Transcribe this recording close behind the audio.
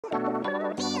Hey,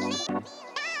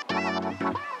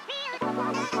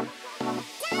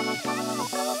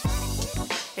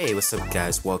 what's up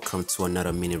guys, welcome to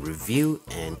another mini review,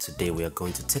 and today we are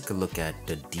going to take a look at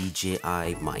the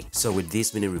DJI Mic. So with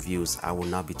these mini reviews, I will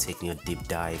not be taking a deep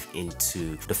dive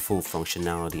into the full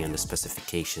functionality and the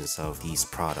specifications of these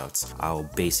products. I'll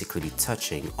basically be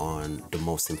touching on the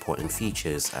most important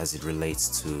features as it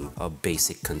relates to a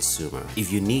basic consumer.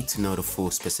 If you need to know the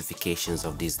full specifications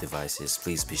of these devices,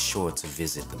 please be sure to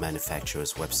visit the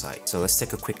manufacturer's website. So let's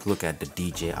take a quick look at the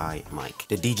DJI Mic.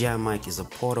 The DJI Mic is a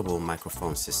portable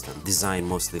microphone system designed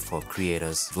mostly for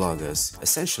creators, vloggers,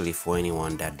 essentially for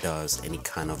anyone that does any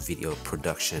kind of video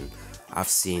production. I've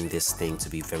seen this thing to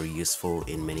be very useful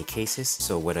in many cases.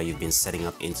 So whether you've been setting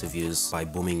up interviews by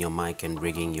booming your mic and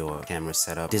rigging your camera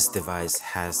setup, this device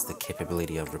has the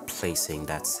capability of replacing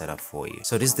that setup for you.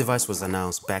 So this device was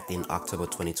announced back in October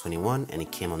 2021 and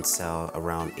it came on sale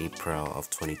around April of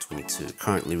 2022.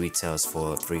 Currently retails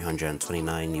for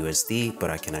 $329 USD, but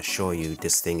I can assure you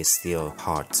this thing is still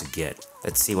hard to get.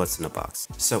 Let's see what's in the box.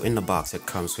 So in the box, it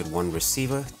comes with one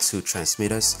receiver, two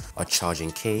transmitters, a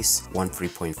charging case, one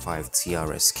 3.5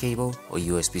 TRS cable, a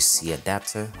USB-C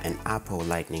adapter, an Apple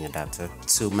Lightning adapter,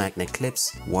 two magnet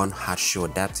clips, one hot shoe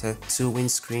adapter, two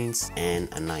windscreens, and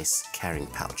a nice carrying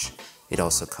pouch. It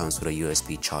also comes with a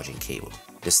USB charging cable.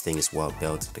 This thing is well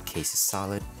built, the case is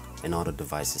solid, and all the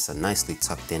devices are nicely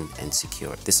tucked in and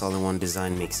secured. This all-in-one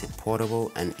design makes it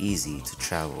portable and easy to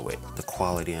travel with. The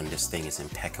quality on this thing is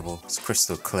impeccable. It's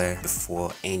crystal clear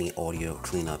before any audio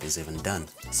cleanup is even done.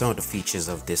 Some of the features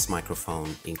of this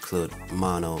microphone include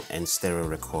mono and stereo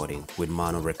recording. With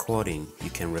mono recording,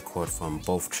 you can record from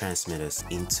both transmitters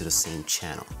into the same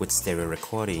channel. With stereo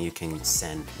recording, you can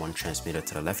send one transmitter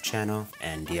to the left channel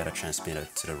and the other transmitter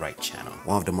to the right channel.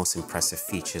 One of the most impressive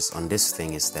features on this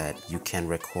thing is that you can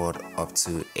record up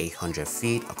to 800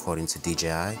 feet according to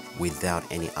DJI without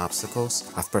any obstacles.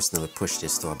 I've personally pushed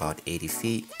this to about 80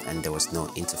 feet and there was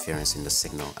no interference in the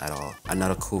signal at all.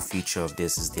 Another cool feature of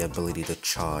this is the ability to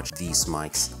charge these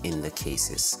mics in the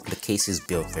cases. The case is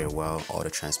built very well, all the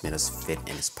transmitters fit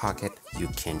in its pocket. You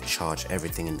can charge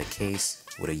everything in the case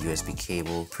with a USB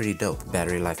cable. Pretty dope.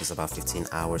 Battery life is about 15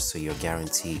 hours, so you're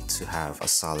guaranteed to have a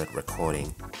solid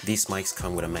recording. These mics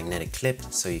come with a magnetic clip,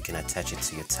 so you can attach it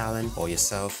to your talon or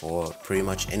yourself or pretty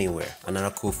much anywhere.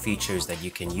 Another cool feature is that you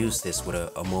can use this with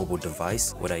a mobile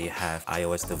device. Whether you have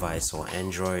iOS device or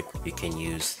Android, you can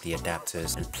use the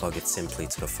adapters and plug it simply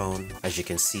to the phone. As you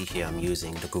can see here, I'm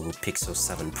using the Google Pixel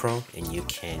 7 Pro, and you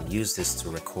can use this to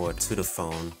record to the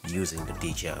phone using the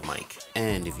DJI Mic.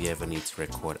 And if you ever need to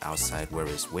record outside where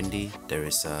it's windy, there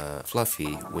is a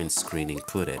fluffy windscreen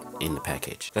included in the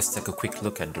package. Let's take a quick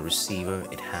look at the receiver.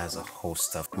 It has a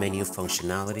host of menu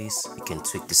functionalities. You can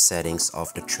tweak the settings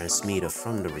of the transmitter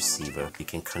from the receiver. You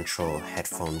can control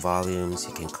headphone volumes,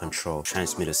 you can control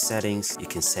transmitter settings, you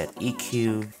can set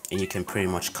EQ, and you can pretty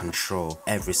much control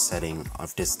every setting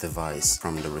of this device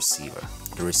from the receiver.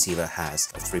 The receiver has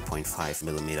a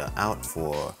 3.5mm out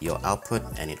for your output,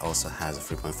 and it also has a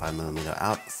 3.5mm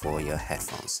out for your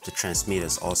headphones. The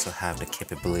transmitters also have the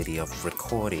capability of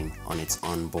recording on its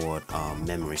onboard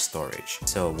memory storage.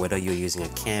 So whether you're using a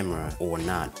camera or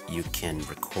not, you can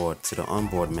record to the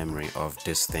onboard memory of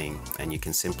this thing, and you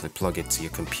can simply plug it to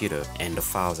your computer and the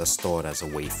files are stored as a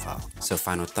WAV file. So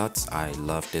final thoughts, I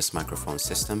love this microphone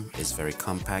system. It's very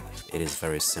compact, it is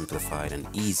very simplified and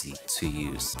easy to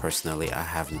use. Personally, I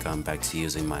haven't gone back to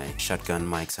using my shotgun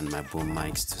mics and my boom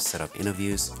mics to set up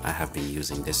interviews. I have been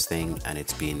using this thing and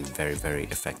it's been very, very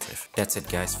effective. That's it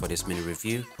guys for this mini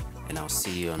review, and I'll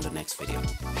see you on the next video.